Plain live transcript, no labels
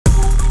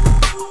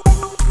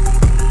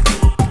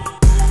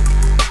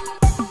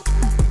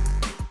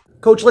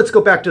Coach, let's go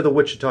back to the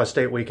Wichita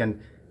State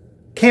weekend.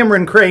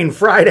 Cameron Crane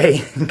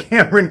Friday and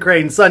Cameron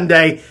Crane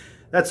Sunday.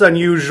 That's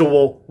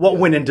unusual. What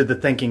went into the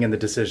thinking and the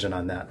decision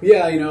on that?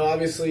 Yeah,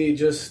 obviously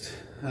just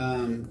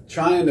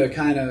trying to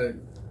kind of,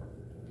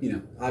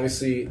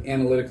 obviously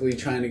analytically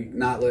trying to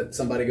not let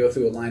somebody go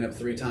through a lineup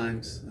 3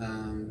 times,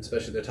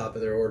 especially the top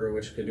of their order,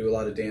 which could do a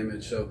lot of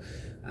damage. So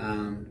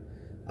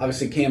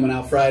obviously Cam went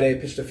out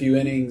Friday, pitched a few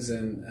innings,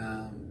 and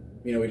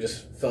we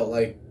just felt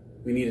like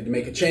we needed to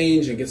make a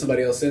change and get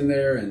somebody else in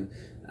there. And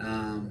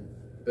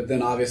but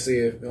then obviously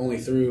it only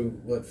threw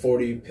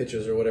 40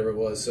 pitches or whatever it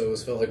was, so it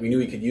felt like we knew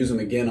we could use him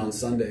again on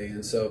Sunday,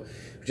 and so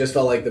we just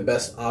felt like the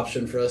best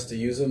option for us to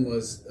use him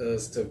was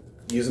to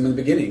use them in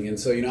the beginning. And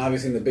so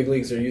obviously in the big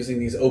leagues they're using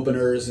these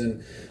openers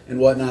and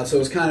whatnot, so it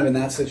was kind of in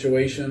that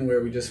situation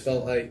where we just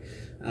felt like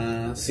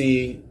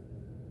see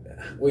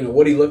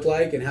what he looked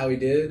like and how he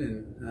did,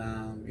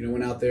 and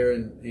went out there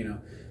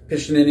and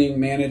pitched an inning,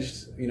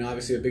 managed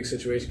obviously a big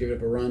situation, gave it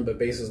up a run, but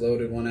bases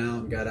loaded, 1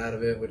 out, and got out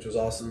of it, which was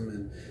awesome,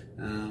 and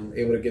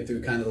able to get through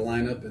kind of the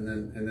lineup and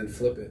then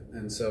flip it.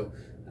 And so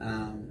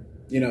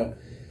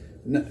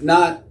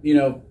not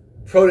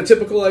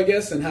prototypical, I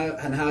guess, and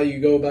how you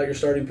go about your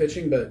starting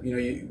pitching, but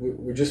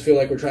we just feel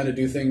like we're trying to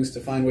do things to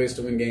find ways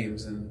to win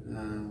games,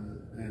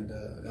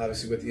 and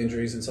obviously with the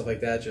injuries and stuff like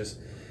that, just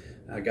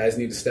guys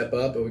need to step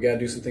up, but we got to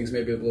do some things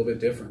maybe a little bit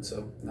different.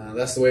 So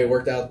that's the way it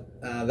worked out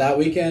that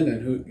weekend,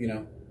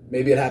 and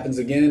maybe it happens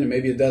again and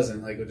maybe it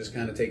doesn't. Like, we'll just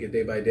kind of take it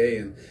day by day,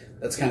 and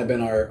that's kind of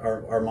been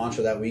our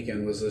mantra that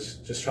weekend, was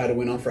just try to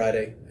win on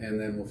Friday,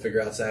 and then we'll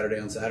figure out Saturday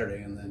on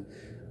Saturday. And then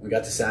when we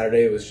got to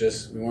Saturday, it was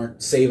just, we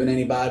weren't saving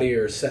anybody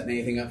or setting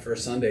anything up for a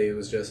Sunday. It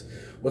was just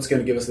what's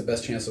going to give us the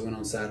best chance to win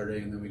on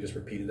Saturday, and then we just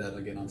repeated that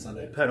again on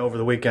Sunday. Penn, over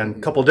the weekend, a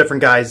couple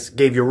different guys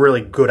gave you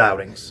really good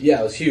outings. Yeah,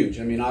 it was huge.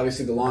 I mean,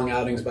 obviously the long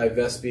outings by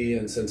Vespi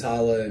and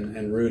Santala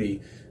and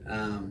Rudy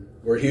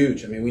were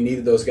huge. I mean, we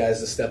needed those guys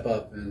to step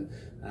up, and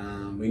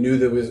we knew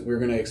that we were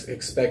going to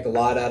expect a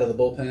lot out of the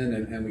bullpen,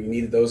 and we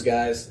needed those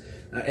guys.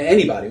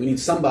 Anybody, we need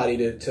somebody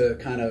to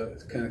kind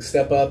of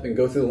step up and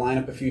go through the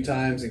lineup a few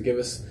times and give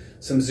us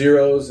some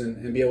zeros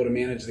and be able to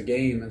manage the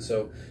game. And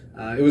so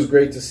it was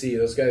great to see.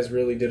 Those guys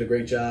really did a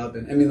great job.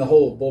 And I mean, the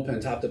whole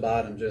bullpen, top to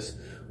bottom, just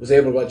was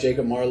able to go out.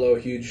 Jacob Marlowe,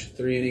 huge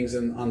 3 innings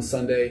on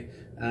Sunday.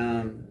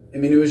 I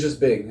mean, it was just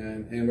big,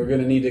 and we're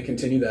going to need to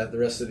continue that the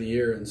rest of the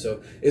year. And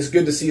so it's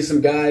good to see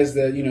some guys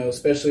that,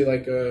 especially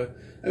like,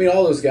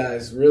 all those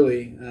guys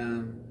really,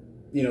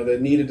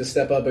 that needed to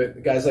step up.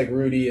 But guys like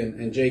Rudy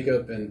and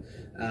Jacob and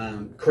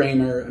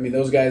Kramer, I mean,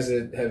 those guys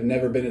that have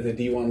never been at the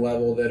D1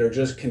 level, that are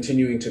just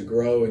continuing to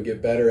grow and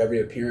get better every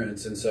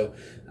appearance. And so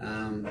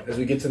as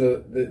we get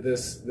to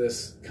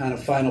this kind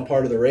of final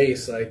part of the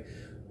race, like,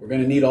 we're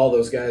going to need all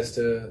those guys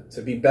to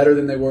be better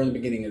than they were in the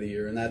beginning of the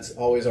year. And that's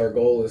always our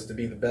goal, is to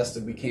be the best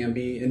that we can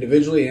be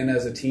individually and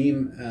as a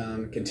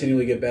team,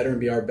 continually get better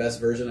and be our best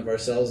version of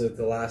ourselves at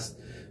the last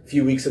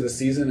few weeks of the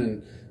season,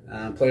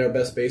 and play our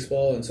best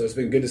baseball. And so it's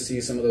been good to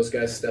see some of those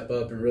guys step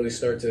up and really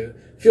start to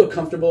feel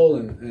comfortable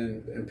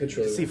and pitch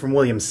really well. See from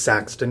William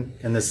Saxton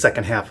in the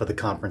second half of the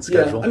conference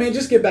schedule. Yeah, I mean,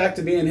 just get back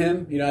to being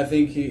him. I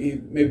think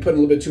he maybe put a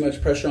little bit too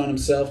much pressure on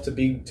himself to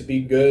be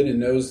good, and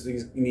knows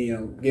these,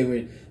 again,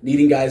 we're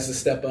needing guys to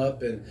step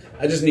up, and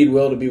I just need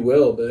Will to be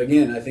Will. But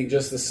again, I think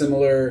just the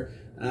similar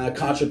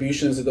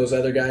contributions that those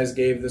other guys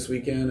gave this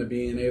weekend, of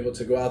being able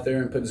to go out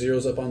there and put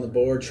zeros up on the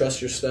board, trust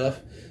your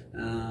stuff,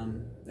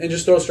 and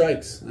just throw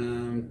strikes.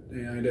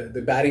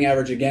 The batting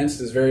average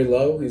against is very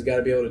low. He's got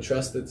to be able to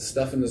trust that the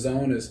stuff in the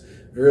zone is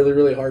really,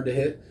 really hard to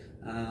hit.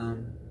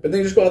 But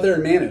then just go out there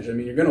and manage. I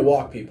mean, you're going to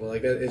walk people.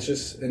 Like, that, it's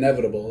just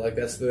inevitable. Like,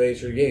 that's the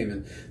nature of the game.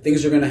 And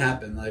things are going to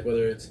happen. Like,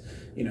 whether it's,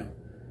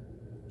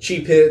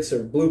 cheap hits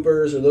or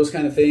bloopers or those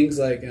kind of things,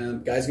 like,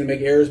 guys going to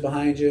make errors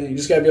behind you. You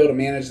just got to be able to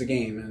manage the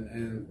game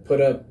and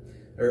put up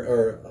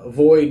or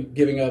avoid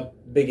giving up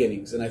big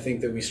innings. And I think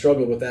that we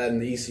struggled with that in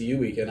the ECU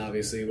weekend,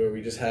 obviously, where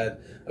we just had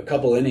a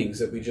couple innings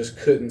that we just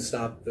couldn't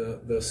stop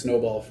the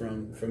snowball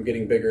from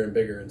getting bigger and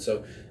bigger. And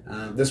so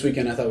this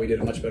weekend I thought we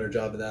did a much better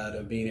job of that,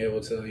 of being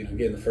able to,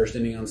 get in the first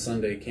inning on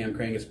Sunday, Cam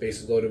Crane gets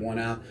bases loaded, 1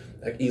 out.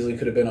 That easily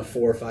could have been a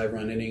 4 or 5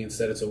 run inning.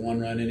 Instead, it's a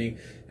 1-run inning.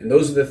 And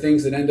those are the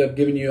things that end up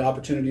giving you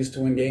opportunities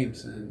to win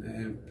games,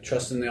 and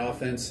trusting the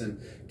offense and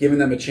giving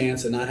them a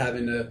chance, and not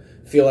having to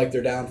feel like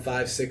they're down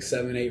 5, 6,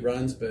 7, 8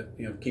 runs, but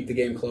keep the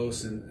game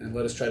close and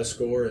let us try to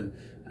score, and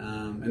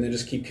then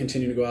just keep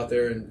continuing to go out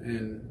there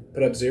and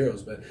put up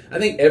zeros. But I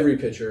think every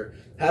pitcher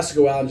has to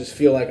go out and just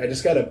feel like,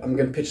 I'm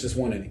going to pitch this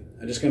 1 inning.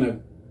 I'm just going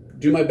to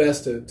do my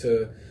best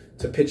to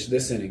pitch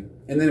this inning.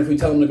 And then if we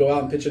tell them to go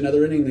out and pitch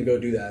another inning, then go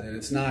do that.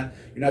 And you're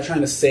not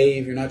trying to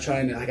save. You're not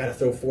trying to, I got to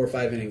throw 4 or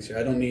 5 innings here.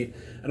 I don't need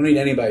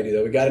anybody to do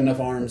that. We got enough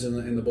arms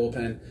in the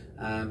bullpen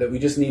that we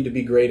just need to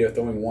be great at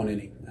throwing 1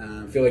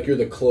 inning. Feel like you're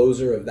the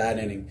closer of that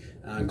inning,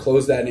 and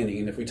close that inning.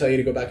 And if we tell you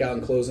to go back out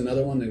and close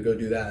another one, then go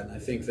do that. And I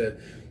think that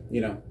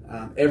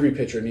every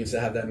pitcher needs to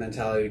have that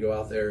mentality to go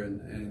out there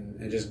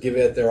and just give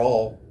it their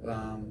all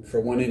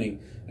for 1 inning,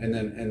 and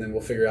then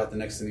we'll figure out the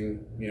next inning,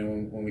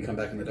 when we come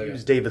back in the dugout.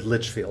 Who's David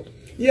Litchfield?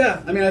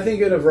 Yeah, I mean, I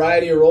think in a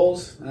variety of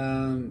roles.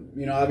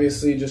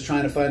 Obviously just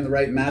trying to find the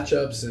right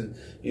matchups, and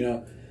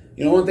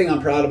one thing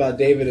I'm proud about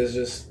David is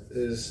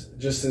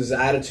just his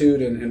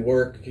attitude and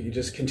work. He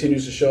just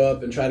continues to show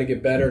up and try to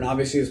get better, and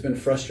obviously it's been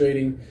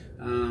frustrating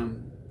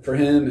for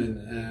him,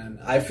 and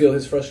I feel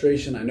his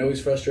frustration. I know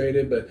he's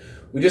frustrated, but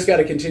we just got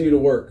to continue to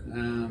work.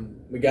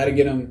 We got to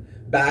get him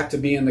back to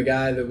being the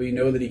guy that we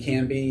know that he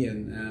can be,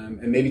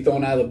 and maybe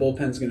throwing out of the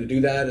bullpen is going to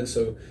do that. And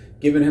so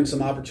giving him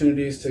some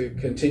opportunities to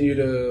continue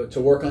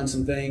to work on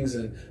some things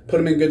and put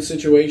him in good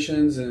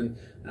situations. And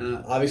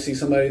obviously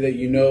somebody that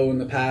in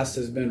the past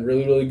has been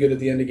really, really good at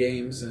the end of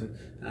games. And,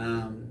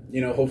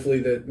 hopefully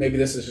that maybe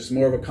this is just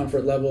more of a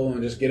comfort level,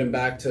 and just get him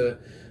back to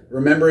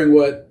remembering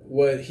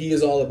what he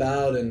is all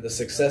about and the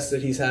success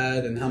that he's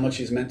had and how much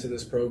he's meant to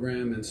this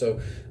program. And so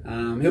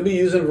he'll be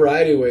used in a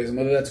variety of ways, and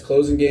whether that's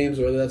closing games,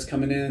 whether that's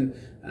coming in,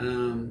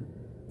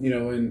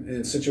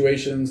 in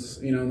situations,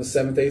 in the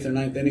 7th, 8th, or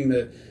 9th inning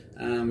that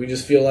we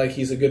just feel like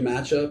he's a good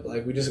matchup.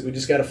 Like we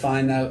just got to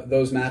find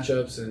those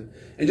matchups and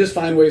just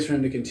find ways for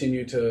him to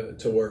continue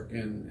to work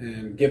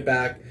and get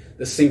back.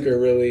 The sinker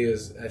really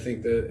is, I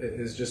think,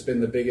 has just been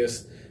the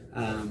biggest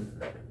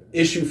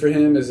issue for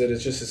him, is that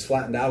it's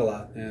flattened out a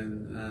lot,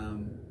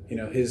 and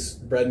his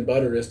bread and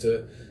butter is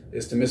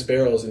to miss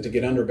barrels and to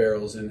get under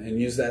barrels and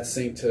use that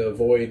sink to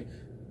avoid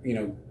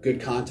good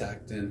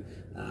contact, and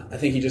I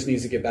think he just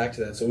needs to get back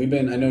to that. So I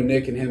know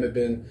Nick and him have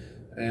been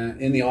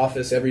in the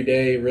office every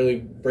day, really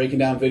breaking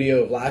down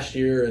video of last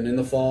year and in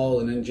the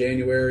fall and in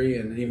January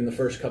and even the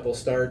first couple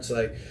starts,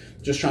 like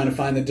just trying to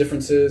find the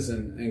differences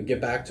and get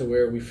back to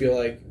where we feel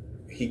like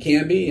he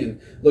can be. And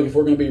look, if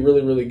we're going to be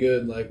really, really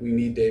good, like, we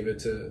need David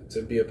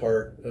to be a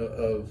part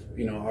of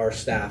our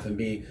staff and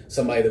be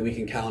somebody that we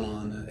can count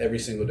on every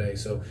single day.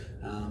 So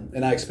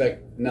and I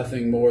expect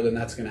nothing more than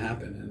that's going to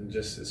happen, and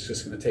it's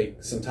just going to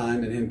take some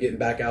time and him getting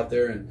back out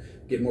there and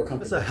getting more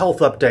comfortable. That's a health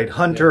update.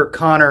 Hunter, yeah.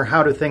 Connor,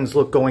 how do things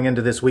look going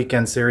into this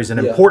weekend series, an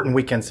important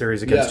weekend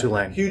series against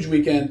Tulane? Huge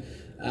weekend.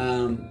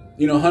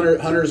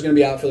 Hunter's going to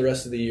be out for the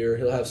rest of the year.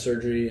 He'll have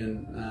surgery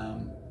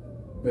and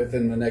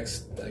within the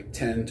next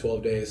 10,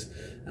 12 days.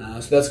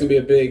 So that's going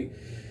to be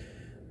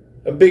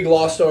a big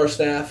loss to our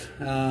staff.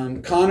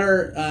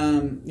 Connor,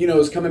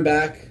 is coming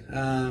back.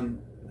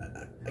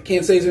 I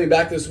can't say he's going to be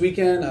back this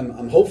weekend.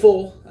 I'm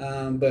hopeful,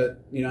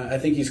 but I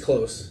think he's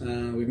close.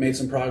 We've made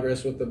some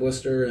progress with the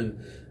blister, and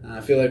I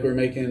feel like we're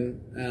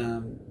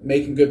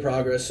making good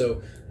progress.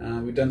 So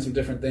we've done some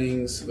different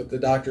things with the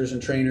doctors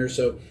and trainers.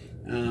 So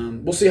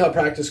we'll see how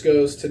practice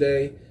goes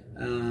today.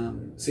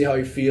 See how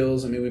he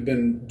feels. I mean, we've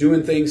been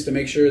doing things to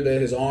make sure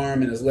that his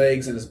arm and his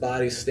legs and his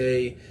body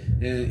stay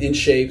in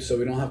shape, so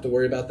we don't have to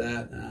worry about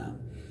that.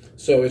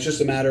 So it's just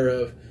a matter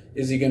of,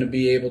 is he going to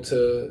be able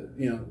to,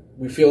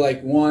 we feel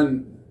like,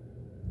 one,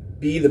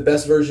 be the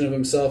best version of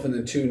himself, and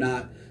then two,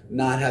 not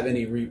have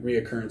any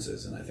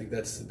reoccurrences. And I think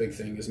that's the big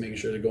thing, is making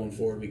sure that going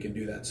forward we can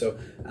do that. So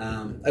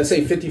I'd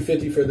say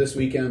 50-50 for this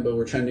weekend, but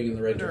we're trending in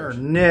the right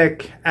direction.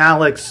 Nick,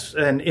 Alex,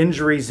 and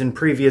injuries in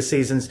previous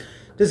seasons,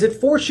 does it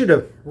force you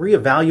to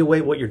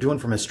reevaluate what you're doing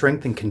from a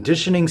strength and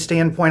conditioning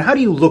standpoint? How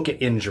do you look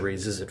at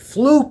injuries? Is it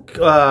fluke,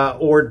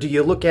 or do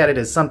you look at it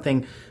as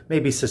something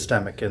maybe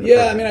systemic? In the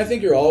program? I mean, I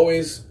think you're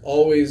always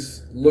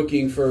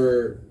looking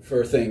for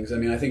things. I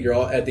mean, I think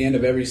at the end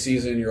of every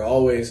season, you're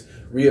always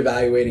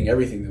reevaluating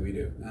everything that we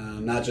do,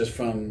 not just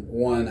from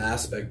one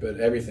aspect,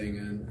 but everything,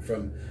 and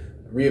from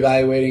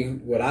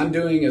reevaluating what I'm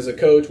doing as a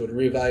coach,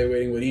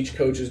 reevaluating what each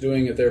coach is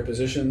doing at their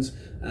positions,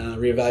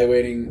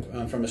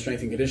 reevaluating from a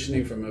strength and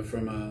conditioning,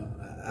 from a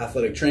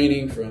athletic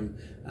training, from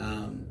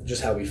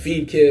just how we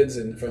feed kids,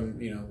 and from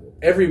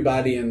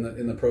everybody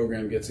in the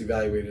program gets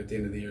evaluated at the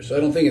end of the year. So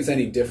I don't think it's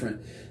any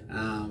different.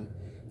 I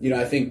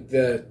think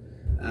that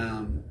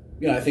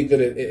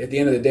at the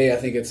end of the day, I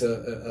think it's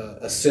a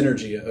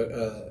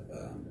synergy,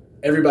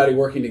 everybody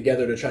working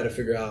together to try to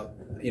figure out.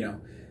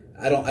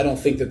 I don't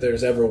think that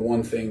there's ever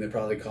one thing that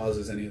probably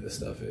causes any of this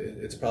stuff.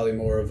 It's probably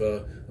more of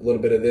a little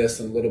bit of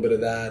this and a little bit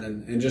of that,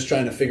 and just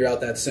trying to figure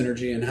out that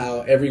synergy and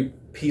how every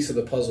piece of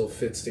the puzzle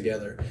fits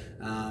together,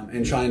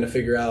 and trying to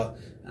figure out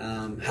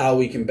how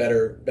we can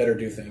better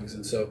do things.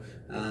 And so,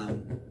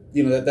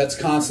 that's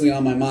constantly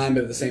on my mind.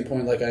 But at the same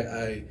point, like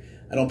I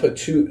don't put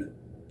too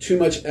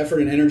much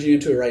effort and energy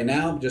into it right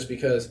now, just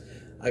because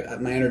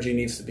my energy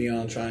needs to be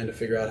on trying to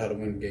figure out how to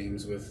win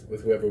games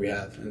with whoever we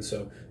have. And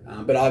so,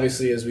 but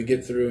obviously as we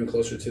get through and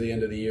closer to the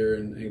end of the year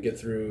and get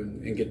through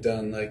and get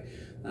done,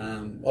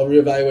 I'll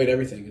reevaluate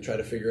everything and try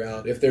to figure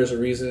out if there's a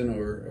reason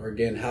or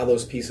again, how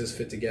those pieces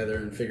fit together,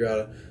 and figure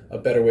out a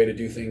better way to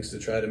do things to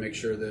try to make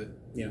sure that,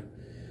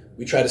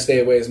 we try to stay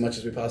away as much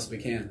as we possibly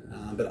can.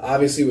 But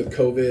obviously with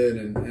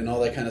COVID and all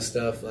that kind of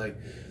stuff,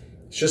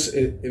 it's just,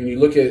 when you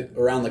look at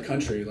around the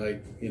country,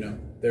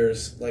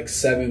 there's like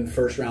 7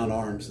 first-round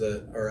arms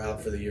that are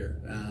out for the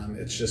year.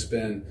 It's just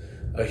been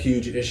a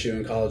huge issue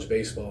in college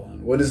baseball.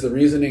 And what is the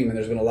reasoning? I mean,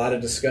 there's been a lot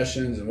of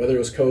discussions, and whether it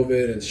was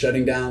COVID and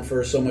shutting down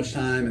for so much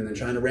time and then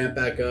trying to ramp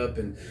back up,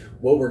 and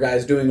what were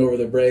guys doing over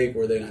the break?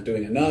 Were they not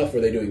doing enough? Were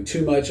they doing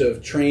too much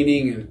of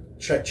training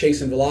and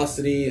chasing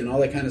velocity and all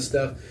that kind of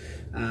stuff?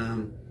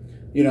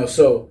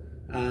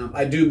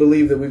 I do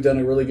believe that we've done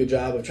a really good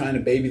job of trying to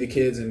baby the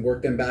kids and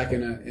work them back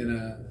in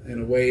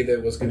a way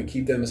that was going to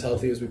keep them as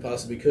healthy as we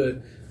possibly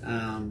could.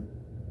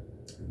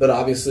 But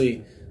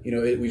obviously,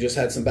 we just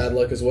had some bad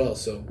luck as well.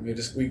 So we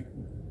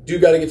do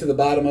got to get to the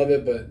bottom of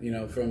it. But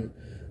from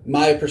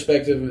my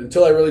perspective,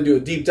 until I really do a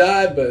deep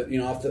dive, but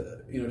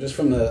just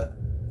from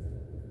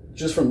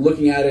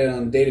looking at it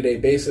on a day-to-day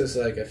basis,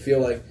 like I feel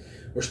like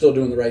we're still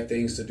doing the right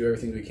things to do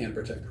everything we can to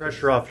protect.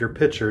 Pressure off your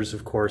pitchers,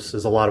 of course,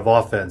 is a lot of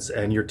offense,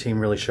 and your team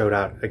really showed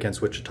out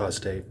against Wichita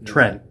State. Yeah.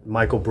 Trent,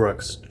 Michael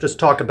Brooks, just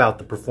talk about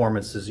the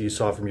performances you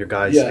saw from your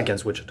guys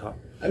against Wichita.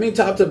 I mean,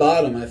 top to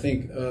bottom, I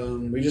think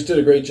we just did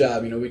a great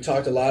job. We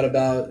talked a lot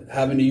about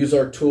having to use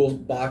our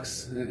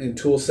toolbox and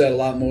tool set a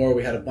lot more.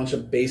 We had a bunch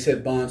of base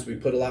hit bunts. We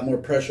put a lot more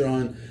pressure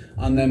on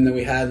them than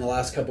we had in the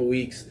last couple of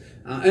weeks.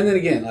 And then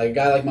again, like a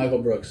guy like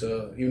Michael Brooks,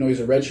 even though he's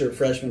a redshirt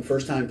freshman,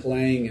 first time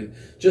playing, and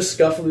just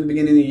scuffling at the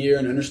beginning of the year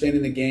and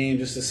understanding the game,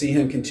 just to see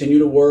him continue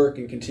to work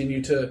and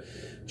continue to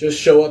just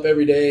show up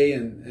every day,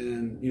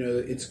 and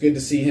it's good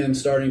to see him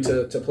starting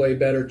to play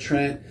better.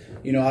 Trent,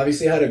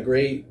 obviously had a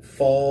great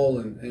fall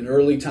and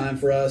early time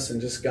for us,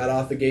 and just got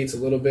off the gates a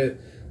little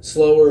bit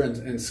slower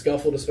and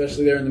scuffled,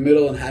 especially there in the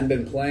middle, and hadn't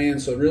been playing.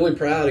 So really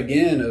proud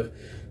again of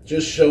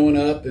just showing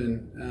up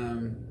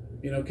and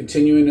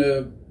continuing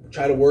to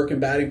try to work in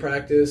batting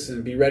practice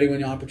and be ready when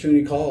the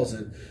opportunity calls.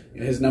 And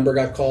his number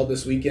got called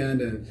this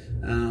weekend,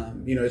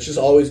 and it's just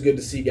always good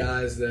to see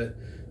guys that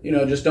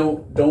just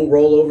don't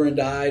roll over and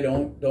die,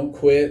 don't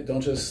quit,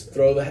 don't just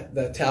throw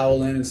that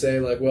towel in and say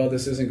like, well,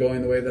 this isn't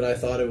going the way that I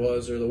thought it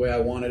was or the way I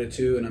wanted it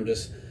to, and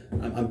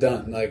I'm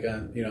done,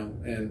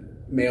 and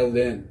mailed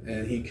it in.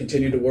 And he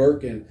continued to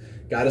work and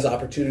got his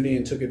opportunity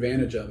and took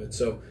advantage of it.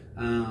 So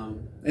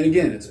and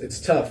again,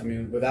 it's tough. I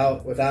mean,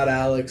 without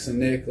Alex and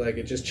Nick, like,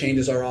 it just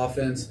changes our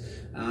offense.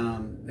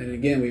 And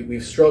again,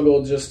 we've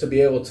struggled just to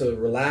be able to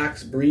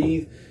relax,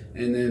 breathe,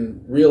 and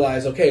then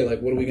realize, okay,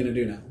 like, what are we going to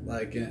do now?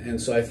 Like, and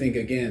so I think,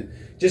 again,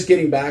 just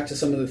getting back to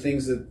some of the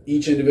things that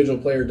each individual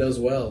player does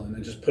well, and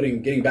then just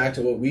getting back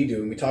to what we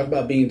do. And we talk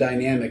about being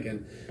dynamic,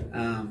 and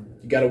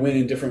you got to win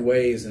in different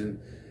ways. And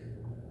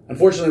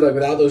unfortunately, like,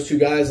 without those two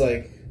guys,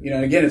 like,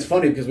 again, it's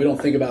funny because we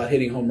don't think about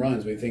hitting home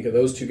runs. We think of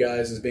those two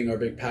guys as being our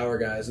big power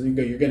guys, and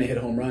you're going to hit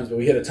home runs. But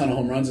we hit a ton of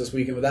home runs this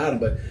weekend without them.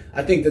 But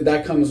I think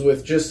that comes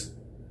with just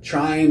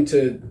trying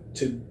to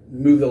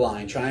move the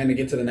line, trying to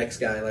get to the next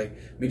guy. Like,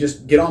 we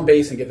just get on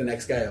base and get the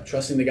next guy up,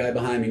 trusting the guy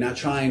behind me, not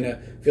trying to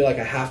feel like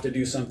I have to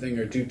do something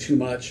or do too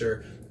much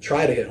or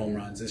try to hit home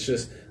runs. It's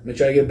just, let me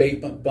try to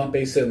get a bump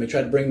base hit. Let me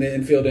try to bring the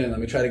infield in. Let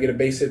me try to get a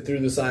base hit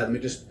through the side. Let me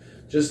just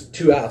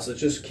 2 outs.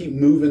 Let's just keep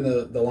moving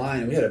the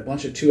line. And we had a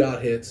bunch of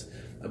 2-out hits,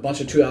 a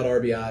bunch of 2-out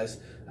RBIs.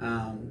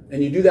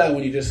 And you do that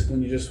when you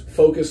just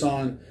focus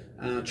on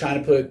trying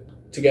to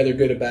put together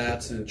good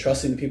at-bats and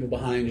trusting the people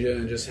behind you,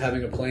 and just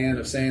having a plan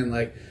of saying,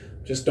 like,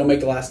 just don't make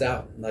the last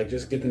out. Like,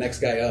 just get the next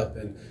guy up.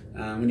 And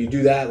when you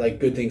do that, like,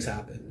 good things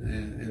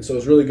happen. And so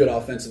it's really good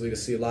offensively to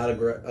see a lot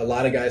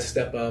of guys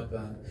step up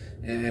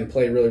and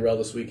play really well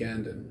this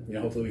weekend. And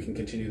hopefully we can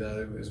continue that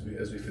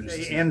as we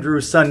finish. Hey,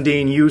 Andrew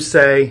Sundin, you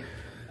say.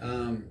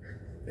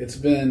 It's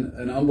been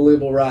an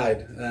unbelievable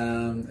ride,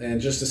 and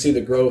just to see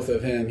the growth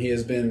of him, he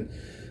has been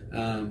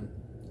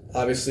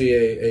obviously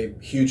a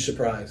huge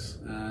surprise.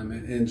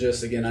 And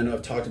just, again, I know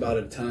I've talked about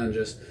it a ton,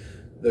 just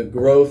the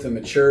growth and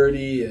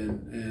maturity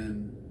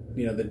and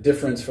the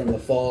difference from the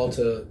fall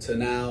to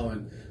now,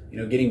 and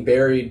getting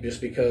buried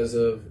just because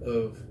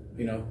of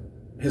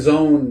his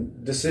own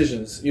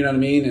decisions, you know what I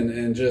mean,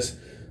 and just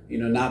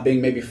not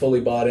being maybe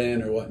fully bought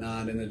in or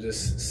whatnot, and then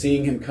just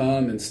seeing him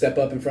come and step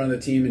up in front of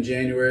the team in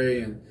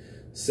January and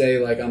say,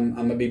 like, I'm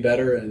gonna be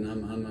better, and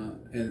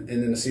and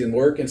then to see him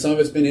work. And some of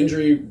it's been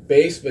injury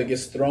based, but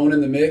gets thrown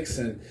in the mix.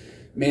 And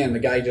man, the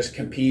guy just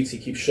competes. He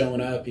keeps showing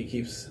up. He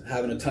keeps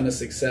having a ton of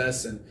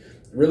success, and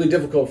really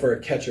difficult for a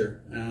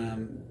catcher,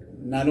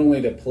 not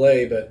only to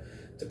play, but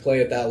to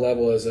play at that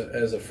level as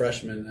a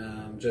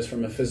freshman, just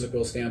from a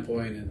physical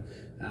standpoint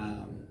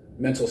and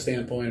mental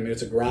standpoint. I mean,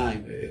 it's a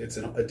grind. It's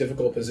a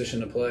difficult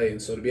position to play,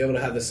 and so to be able to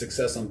have the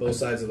success on both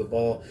sides of the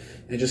ball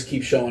and just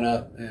keep showing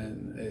up,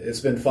 and it's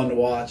been fun to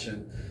watch.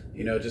 And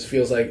it just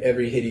feels like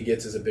every hit he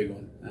gets is a big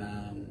one.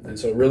 And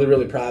so really,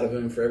 really proud of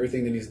him for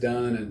everything that he's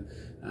done,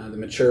 and the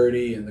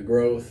maturity and the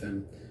growth.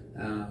 And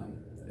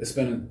it's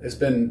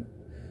been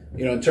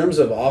in terms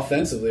of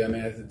offensively, I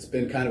mean, it's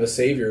been kind of a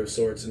savior of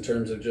sorts in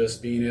terms of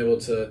just being able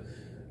to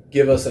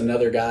give us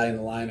another guy in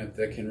the lineup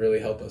that can really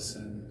help us.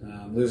 And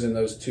losing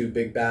those two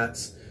big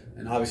bats,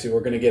 and obviously we're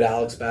going to get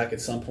Alex back at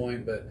some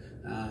point, but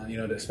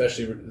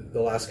especially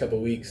the last couple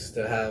of weeks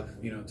to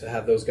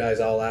have those guys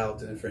all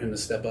out, and for him to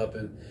step up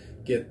and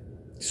get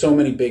so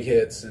many big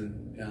hits.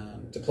 And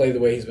to play the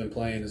way he's been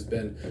playing has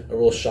been a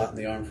real shot in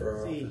the arm for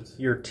our offense.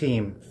 Your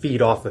team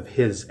feed off of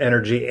his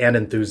energy and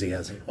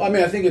enthusiasm. Well, I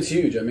mean, I think it's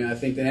huge. I mean, I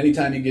think that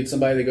anytime you get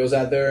somebody that goes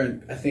out there,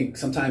 and I think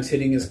sometimes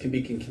hitting can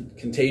be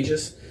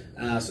contagious.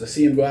 So to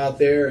see him go out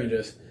there and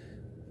just,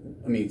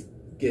 I mean,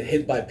 get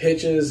hit by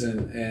pitches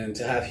and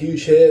to have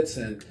huge hits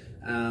and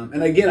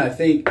again, I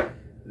think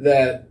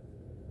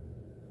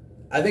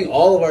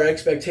all of our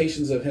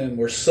expectations of him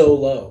were so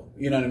low,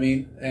 you know what I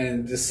mean?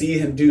 And to see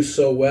him do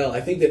so well,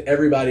 I think that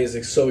everybody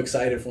is so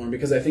excited for him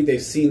because I think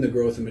they've seen the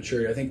growth and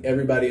maturity. I think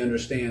everybody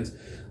understands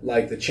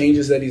like the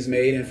changes that he's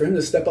made, and for him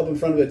to step up in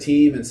front of a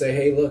team and say,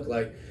 hey, look,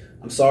 like,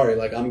 I'm sorry,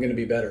 like, I'm going to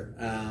be better.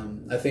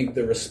 I think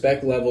the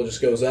respect level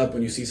just goes up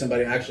when you see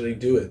somebody actually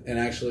do it and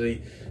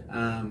actually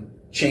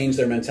change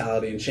their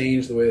mentality and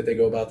change the way that they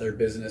go about their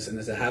business,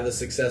 and to have the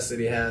success that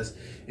he has,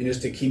 and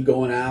just to keep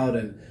going out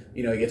and,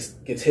 you know, he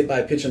gets hit by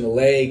a pitch in the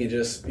leg and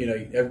just, you know,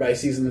 everybody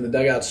sees him in the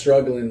dugout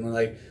struggling,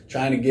 like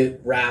trying to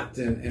get wrapped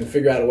and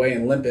figure out a way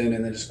and limping,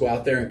 and then just go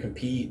out there and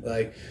compete.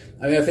 Like,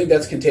 I mean, I think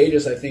that's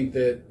contagious. I think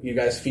that you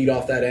guys feed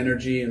off that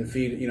energy and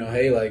feed, you know,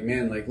 hey, like,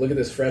 man, like, look at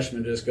this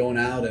freshman just going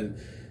out and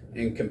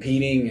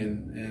competing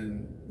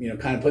and you know,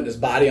 kind of putting his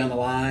body on the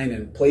line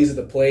and plays at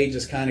the plate,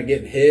 just kind of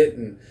getting hit.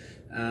 And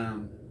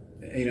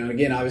you know,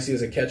 again, obviously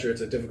as a catcher,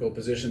 it's a difficult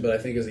position, but I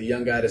think as a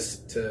young guy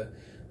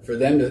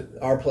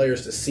our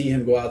players to see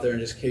him go out there and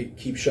just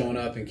keep showing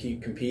up and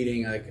keep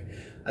competing, I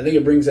think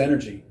it brings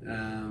energy.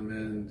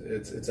 And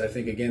it's I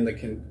think, again, the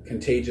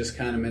contagious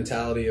kind of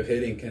mentality of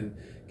hitting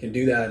can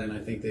do that. And I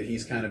think that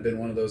he's kind of been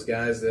one of those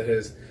guys that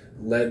has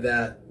led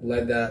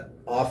that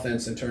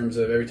offense in terms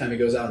of every time he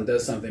goes out and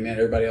does something, man,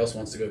 everybody else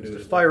wants to go do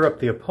it. Fire up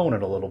the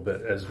opponent a little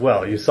bit as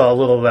well. You saw a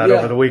little of that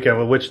over the weekend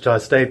with Wichita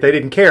State. They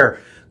didn't care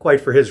quite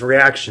for his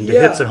reaction to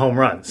hits and home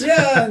runs.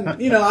 Yeah,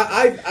 and, you know,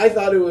 I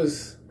thought it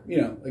was, you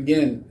know,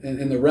 again,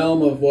 in the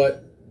realm of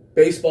what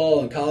baseball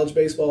and college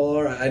baseball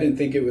are, I didn't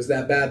think it was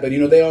that bad. But, you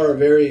know, they are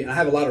I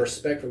have a lot of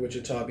respect for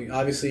Wichita.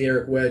 Obviously,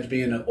 Eric Wedge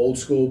being an old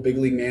school big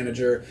league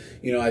manager,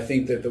 you know, I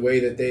think that the way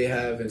that they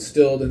have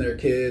instilled in their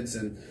kids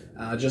and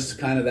just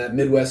kind of that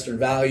Midwestern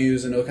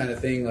values and that kind of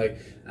thing, like,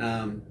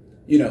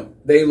 you know,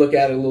 they look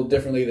at it a little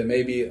differently than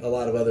maybe a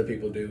lot of other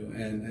people do.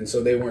 And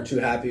so they weren't too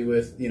happy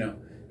with, you know,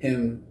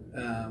 him,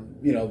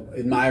 you know,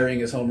 admiring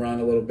his home run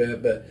a little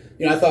bit. But,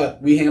 you know, I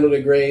thought we handled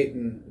it great.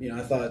 And, you know,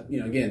 I thought, you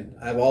know, again,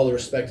 I have all the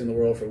respect in the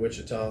world for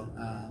Wichita.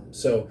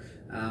 So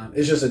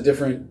it's just a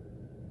different,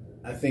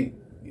 I think,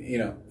 you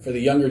know, for the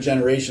younger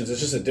generations, it's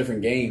just a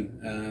different game.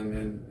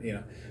 And, you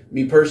know,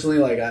 me personally,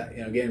 like,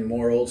 you know, getting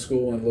more old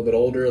school and a little bit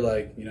older,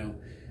 like, you know,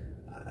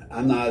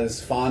 I'm not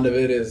as fond of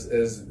it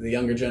as the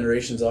younger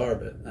generations are,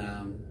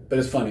 but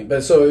it's funny.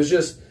 But so it was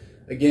just,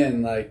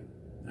 again, like,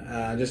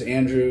 just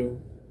Andrew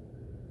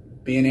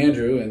being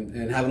Andrew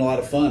and having a lot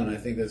of fun. And I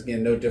think that's,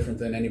 again, no different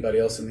than anybody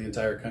else in the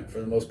entire country, for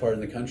the most part in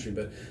the country.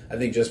 But I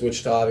think just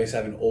Wichita obviously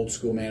having an old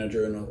school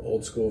manager and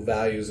old school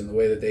values and the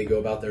way that they go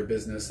about their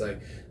business, like,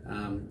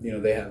 you know,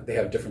 they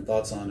have different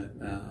thoughts on it.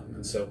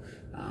 And so,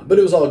 but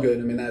it was all good.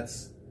 I mean,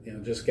 that's, you know,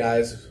 just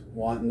guys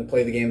wanting to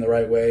play the game the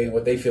right way and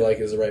what they feel like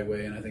is the right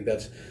way. And I think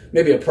that's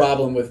maybe a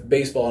problem with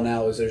baseball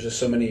now, is there's just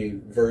so many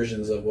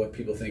versions of what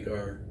people think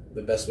are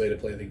the best way to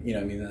play the, you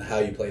know, I mean, how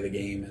you play the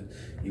game and,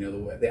 you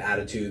know, the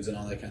attitudes and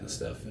all that kind of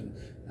stuff. And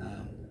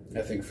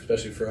I think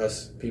especially for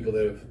us, people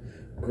that have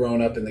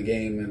grown up in the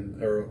game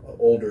and are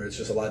older, it's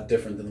just a lot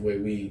different than the way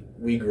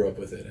we grew up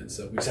with it. And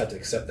so we just have to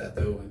accept that,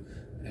 though,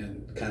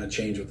 and kind of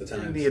change with the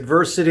times. The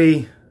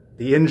adversity,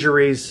 the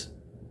injuries.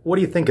 What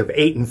do you think of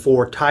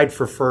 8-4, tied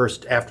for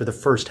first after the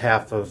first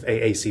half of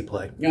AAC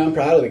play? Yeah, I'm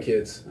proud of the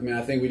kids. I mean,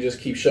 I think we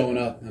just keep showing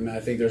up. I mean, I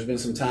think there's been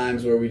some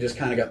times where we just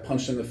kind of got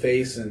punched in the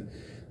face, and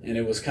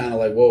it was kind of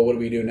like, whoa, what do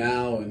we do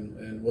now,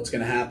 and what's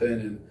going to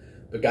happen?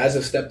 But guys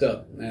have stepped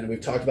up, and we've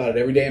talked about it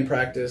every day in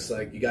practice.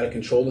 Like, you got to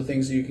control the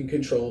things that you can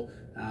control.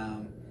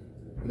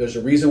 There's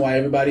a reason why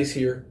everybody's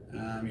here.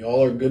 You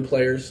all are good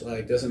players. Like,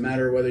 it doesn't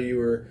matter whether you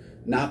were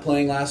not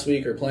playing last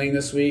week or playing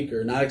this week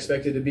or not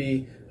expected to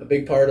be a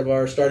big part of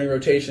our starting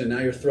rotation. Now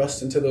you're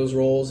thrust into those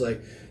roles.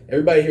 Like,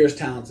 everybody here is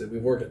talented.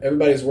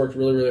 Everybody's worked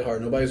really, really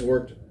hard. Nobody's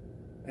worked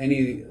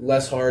any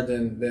less hard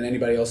than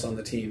anybody else on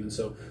the team. And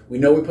so we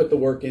know we put the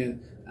work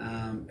in,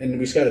 and we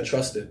just got to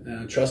trust it,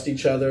 trust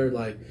each other.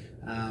 Like,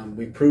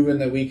 we've proven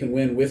that we can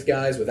win with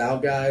guys,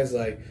 without guys.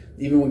 Like,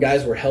 even when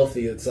guys were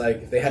healthy, it's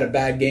like if they had a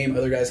bad game,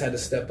 other guys had to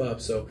step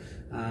up. So,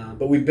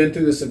 but we've been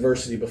through this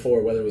adversity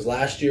before, whether it was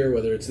last year,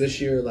 whether it's this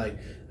year. Like,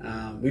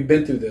 we've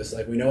been through this.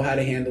 Like, we know how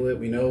to handle it.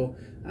 We know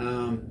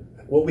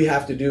what we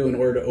have to do in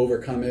order to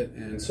overcome it.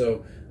 And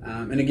so,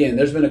 and again,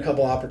 there's been a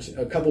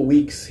couple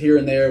weeks here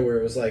and there where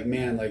it was like,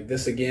 man, like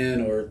this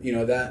again, or, you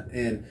know, that.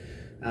 And,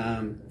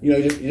 you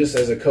know, just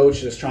as a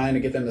coach, just trying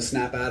to get them to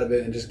snap out of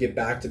it and just get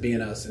back to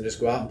being us and just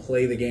go out and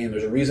play the game.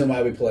 There's a reason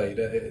why we played.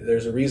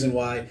 There's a reason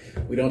why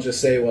we don't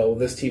just say, well,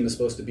 this team is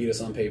supposed to beat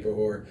us on paper,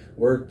 or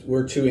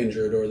we're too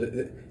injured,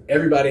 or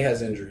everybody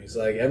has injuries.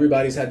 Like,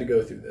 everybody's had to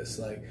go through this.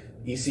 Like,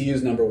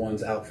 ECU's number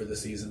one's out for the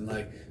season.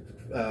 Like,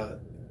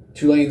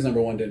 Tulane's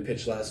number one didn't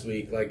pitch last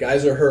week. Like,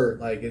 guys are hurt.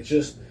 Like, it's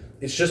just,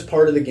 it's just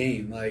part of the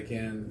game. Like,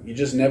 and you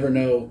just never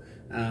know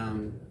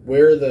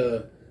where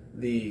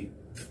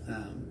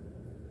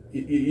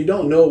you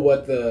don't know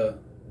what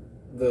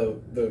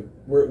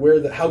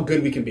how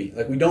good we can be.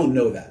 Like, we don't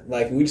know that.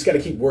 Like, we just got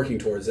to keep working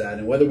towards that.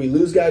 And whether we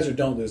lose guys or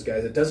don't lose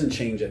guys, it doesn't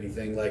change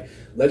anything. Like,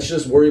 let's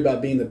just worry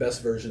about being the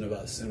best version of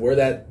us. And where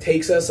that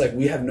takes us, like,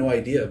 we have no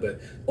idea.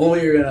 But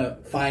only you're gonna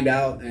find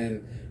out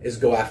and is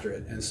go after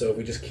it. And so if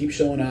we just keep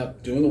showing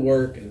up, doing the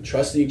work, and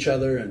trusting each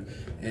other,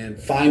 and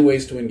find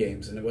ways to win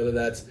games, and whether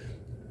that's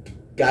a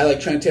guy like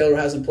Trent Taylor who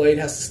hasn't played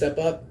has to step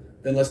up,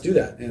 then let's do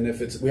that. And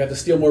if we have to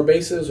steal more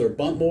bases or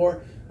bunt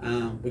more,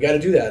 we got to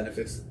do that. And if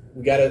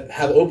we got to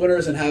have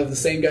openers and have the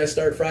same guys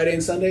start Friday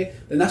and Sunday,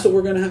 then that's what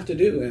we're going to have to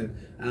do.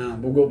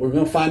 And we're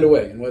going to find a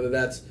way. And whether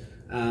that's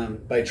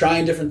by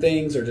trying different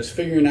things or just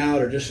figuring out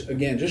or just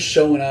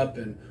showing up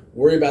and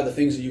worry about the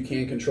things that you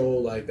can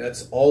control, like,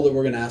 that's all that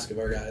we're going to ask of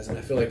our guys. And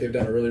I feel like they've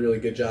done a really, really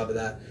good job of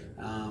that.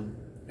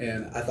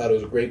 And I thought it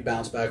was a great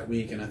bounce back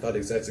week, and I thought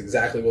that's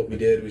exactly what we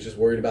did. We just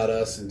worried about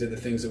us and did the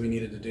things that we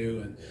needed to do.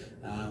 And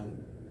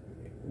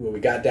we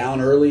got down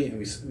early,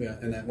 and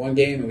in that one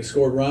game, and we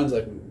scored runs.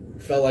 Like, we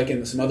felt like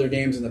in some other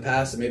games in the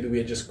past that maybe we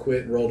had just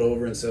quit and rolled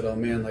over and said, oh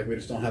man, like, we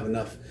just don't have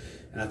enough.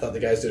 And I thought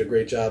the guys did a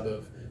great job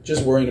of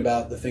just worrying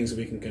about the things that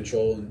we can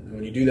control. And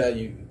when you do that,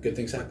 good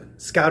things happen.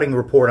 Scouting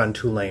report on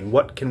Tulane.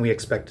 What can we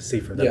expect to see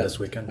from them this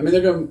weekend? I mean,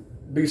 they're going to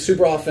be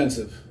super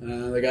offensive.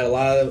 They got a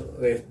lot of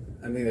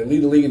they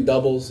lead the league in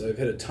doubles. They've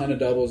hit a ton of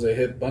doubles. They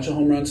hit a bunch of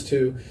home runs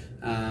too.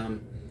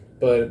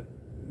 But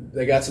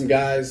they got some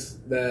guys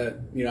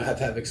that have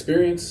to have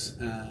experience.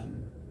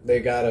 They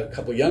got a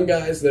couple young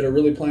guys that are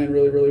really playing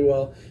really, really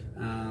well.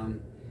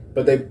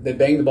 But they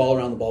bang the ball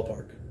around the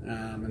ballpark.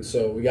 And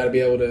so we got to be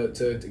able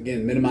to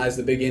again minimize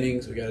the big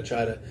innings. We got to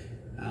try to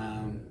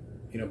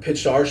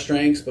pitch to our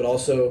strengths, but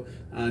also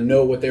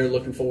know what they're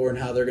looking for and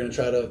how they're going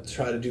to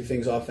try to do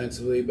things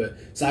offensively. But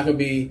it's not going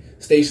to be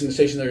station to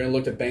station. They're going to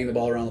look to bang the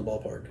ball around the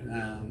ballpark.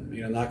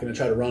 Not going to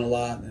try to run a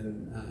lot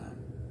and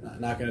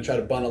not going to try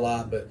to bunt a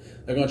lot, but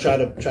they're going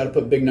to try to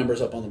put big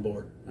numbers up on the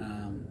board.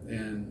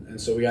 And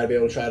so we got to be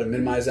able to try to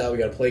minimize that. We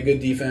got to play good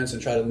defense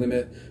and try to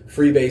limit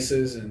free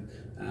bases. And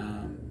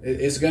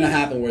it's going to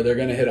happen where they're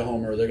going to hit a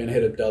homer or they're going to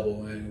hit a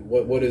double. And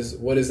what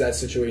does that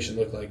situation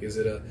look like? Is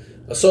it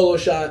a solo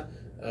shot?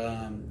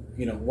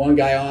 One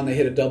guy on, they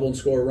hit a double and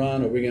score a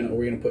run. Or are we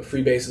gonna put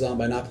free bases on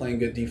by not playing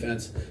good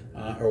defense,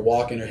 or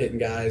walking or hitting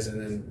guys, and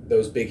then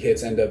those big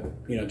hits end up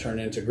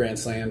turning into grand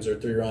slams or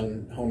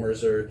 3-run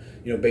homers or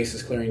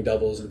bases clearing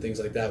doubles and things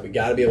like that. We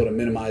got to be able to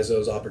minimize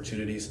those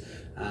opportunities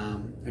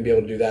and be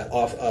able to do that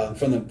off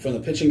from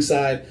the pitching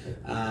side.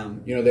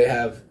 They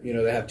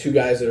have two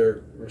guys that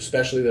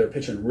are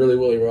pitching really,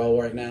 really well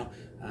right now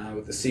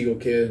with the Siegel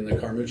kid and the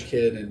Carmouche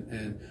kid,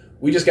 and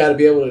we just got to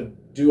be able to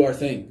do our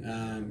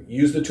thing.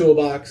 Use the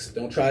toolbox.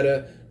 Don't try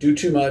to do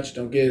too much.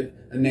 Don't get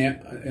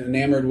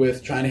enamored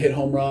with trying to hit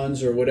home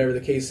runs or whatever the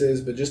case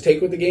is, but just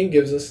take what the game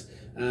gives us.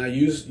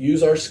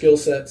 Use our skill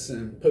sets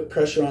and put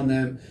pressure on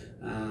them,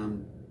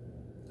 and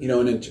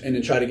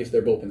then try to get to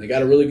their bullpen. They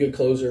got a really good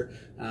closer,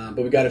 but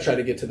we got to try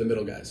to get to the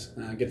middle guys,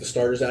 get the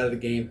starters out of the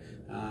game,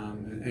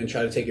 and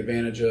try to take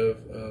advantage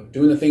of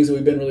doing the things that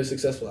we've been really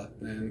successful at.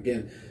 And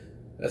again,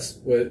 that's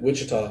what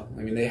Wichita,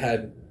 they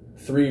had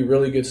 3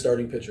 really good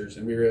starting pitchers,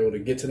 and we were able to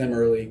get to them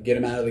early, get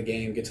them out of the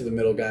game, get to the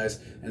middle guys,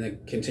 and then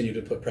continue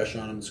to put pressure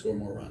on them and score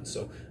more runs.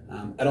 So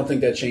I don't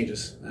think that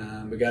changes.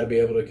 We got to be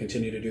able to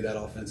continue to do that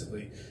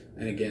offensively,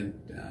 and again,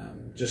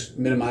 just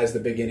minimize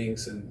the big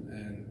innings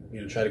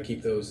and try to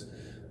keep those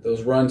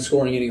run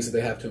scoring innings that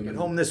they have to them.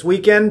 Home this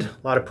weekend,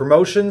 a lot of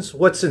promotions.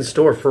 What's in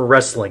store for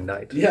wrestling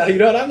night? Yeah, I'm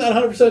not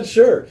 100%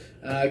 sure.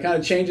 It kind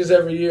of changes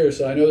every year,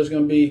 so I know there's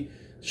going to be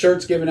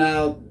shirts given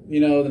out,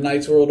 the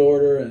Knights World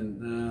Order, and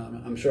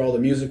I'm sure all the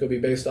music will be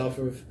based off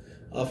of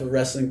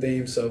wrestling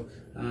themes. So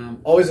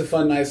always a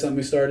fun night, something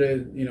we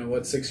started,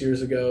 6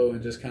 years ago,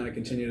 and just kind of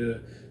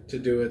continue to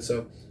do it.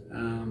 So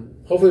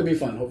hopefully it'll be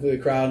fun. Hopefully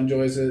the crowd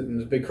enjoys it, and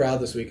there's a big crowd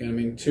this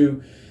weekend.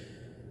 2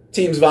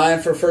 teams vying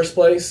for first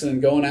place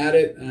and going at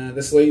it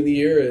this late in the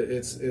year.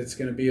 It's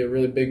going to be a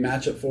really big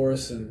matchup for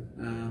us, and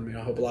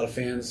I hope a lot of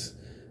fans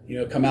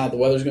come out. The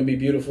weather's going to be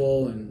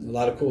beautiful and a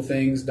lot of cool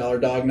things. Dollar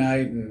Dog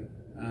Night and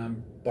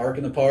Bark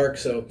in the Park.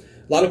 So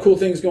a lot of cool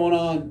things going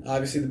on.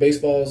 Obviously the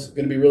baseball is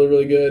going to be really,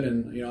 really good,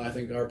 and I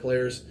think our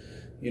players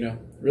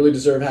really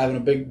deserve having a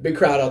big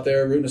crowd out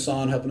there rooting us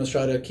on, helping us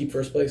try to keep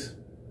first place.